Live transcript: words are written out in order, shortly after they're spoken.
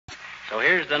So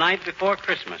here's The Night Before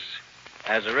Christmas,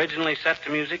 as originally set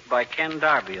to music by Ken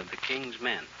Darby of the King's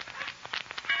Men.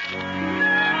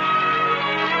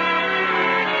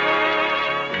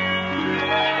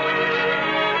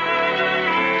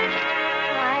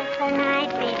 Twas the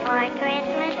night before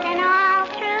Christmas, and all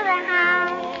through the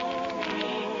house,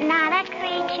 not a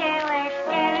creature was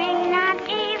stirring, not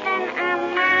even a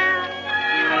mouse.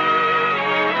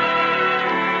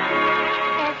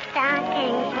 The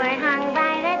stockings were hung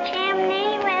by the chimney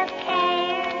with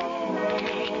care,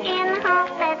 in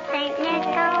hope that St.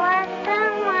 Nicholas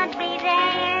soon would be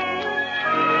there.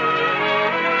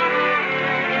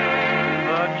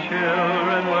 The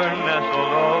children were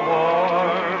nestled all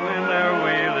warm in their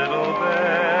wee little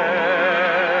beds,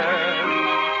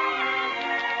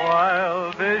 while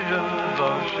visions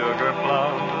of sugar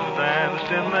plums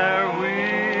danced in their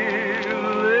wee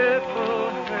little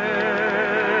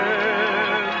heads.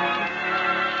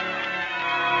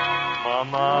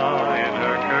 Mama in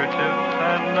her kerchief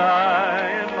and I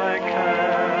in my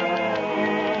cap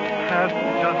had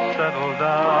just settled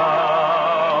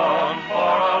down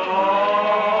for a long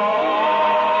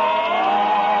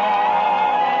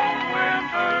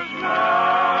winter's nap.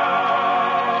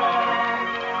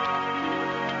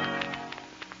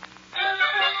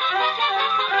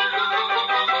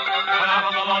 When out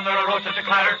on the lawn there arose such a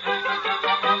clatter,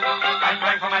 I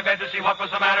sprang from my bed to see what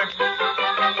was the matter.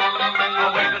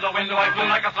 Away to the window I flew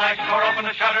like a flash, tore open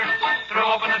the shutters, threw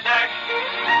open the sash.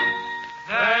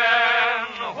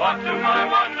 Then, what to my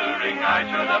wondering I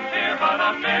should appear but a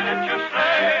miniature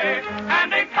sleigh and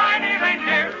a tiny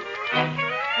reindeer,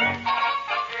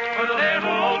 with a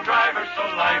little old driver so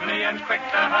lively and quick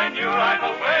that I knew right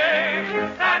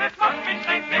away that it must be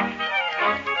St. Nick.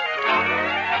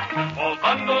 All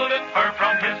bundled in fur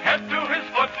from his head to his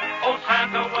foot, old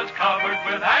Santa was covered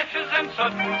with ashes and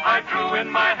soot. I drew in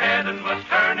my head and was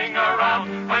turning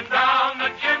around when down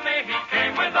the chimney he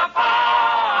came with a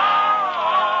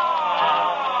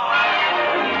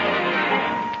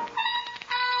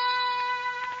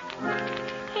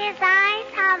His eyes,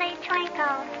 how they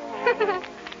twinkled.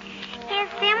 His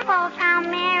dimples, how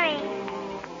merry.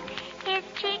 His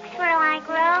cheeks were like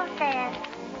roses.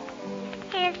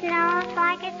 His nose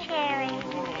like a cherry.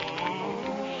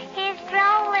 His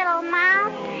droll little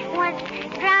mouth was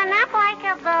drawn up like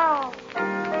a bow.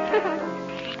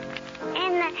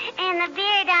 and the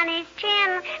beard on his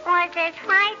chin was as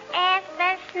white as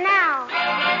the snow.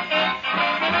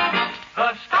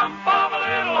 The stump of a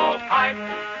little old pipe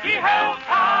he held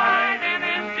tight in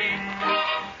his teeth,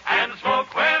 and the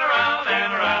smoke went around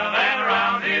and around and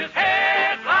around his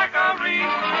head like a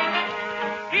wreath.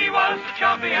 He was so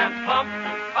chubby and plump,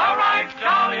 a right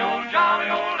jolly old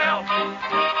elf.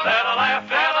 Then I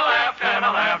laughed and I laughed and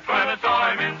I laughed when I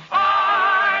saw him in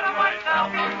spite of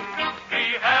myself.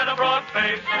 He had a broad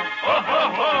face, oh ho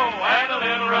ho, and a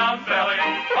little round belly,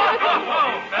 oh ho ho,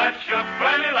 that shook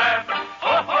when he laughed,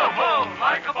 oh ho ho,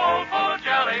 like a bowl full of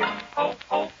jelly. Ho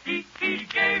ho, he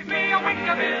gave me a wink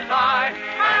of his eye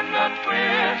and a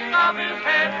twist of his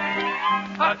head,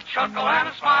 a chuckle and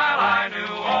a smile. I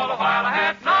knew all the while I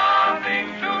had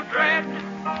nothing to dread.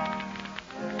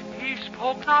 He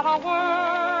spoke not a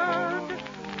word,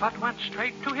 but went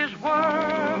straight to his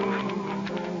work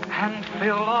and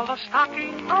filled all the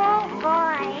stockings. Oh,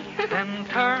 boy. Then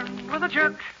turned with a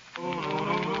jerk,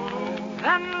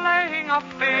 then laying a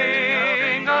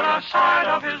finger aside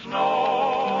of his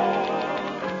nose,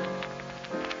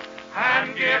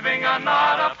 and giving a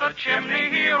nod up the chimney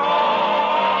he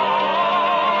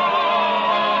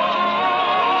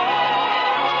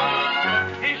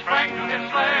rose. He sprang to his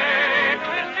sleigh, to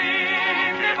his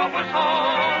team gave a whistle,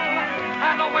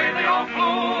 and away they all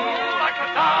flew like the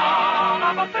down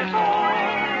of a thistle.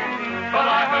 But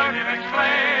I heard him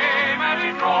exclaim as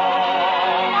he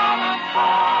drove out of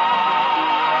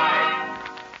sight,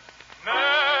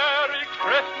 Merry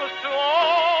Christmas to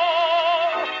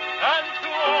all, and to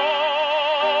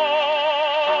all,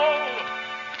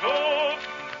 good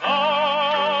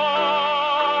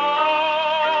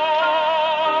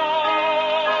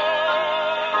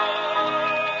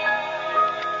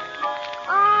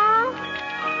Oh,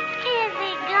 is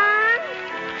he gone?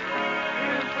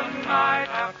 is the night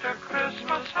after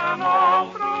Christmas, and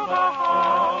all through the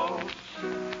house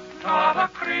not a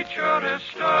creature is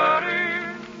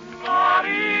stirring, not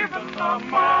even a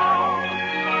mouse.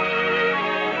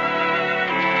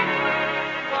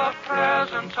 The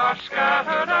presents are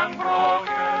scattered and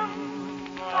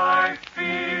broken, I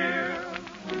fear,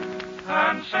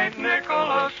 and St.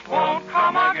 Nicholas won't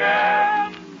come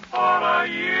again for a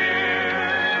year.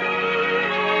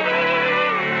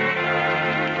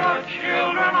 The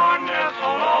children are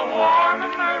nestled all warm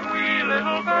in their wee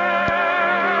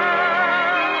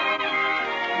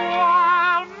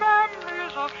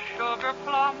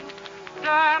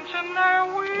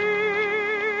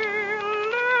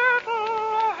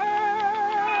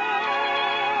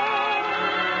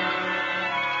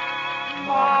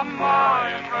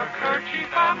kerchief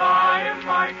and I in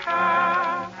my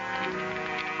cap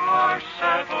are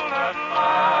settled at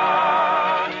last.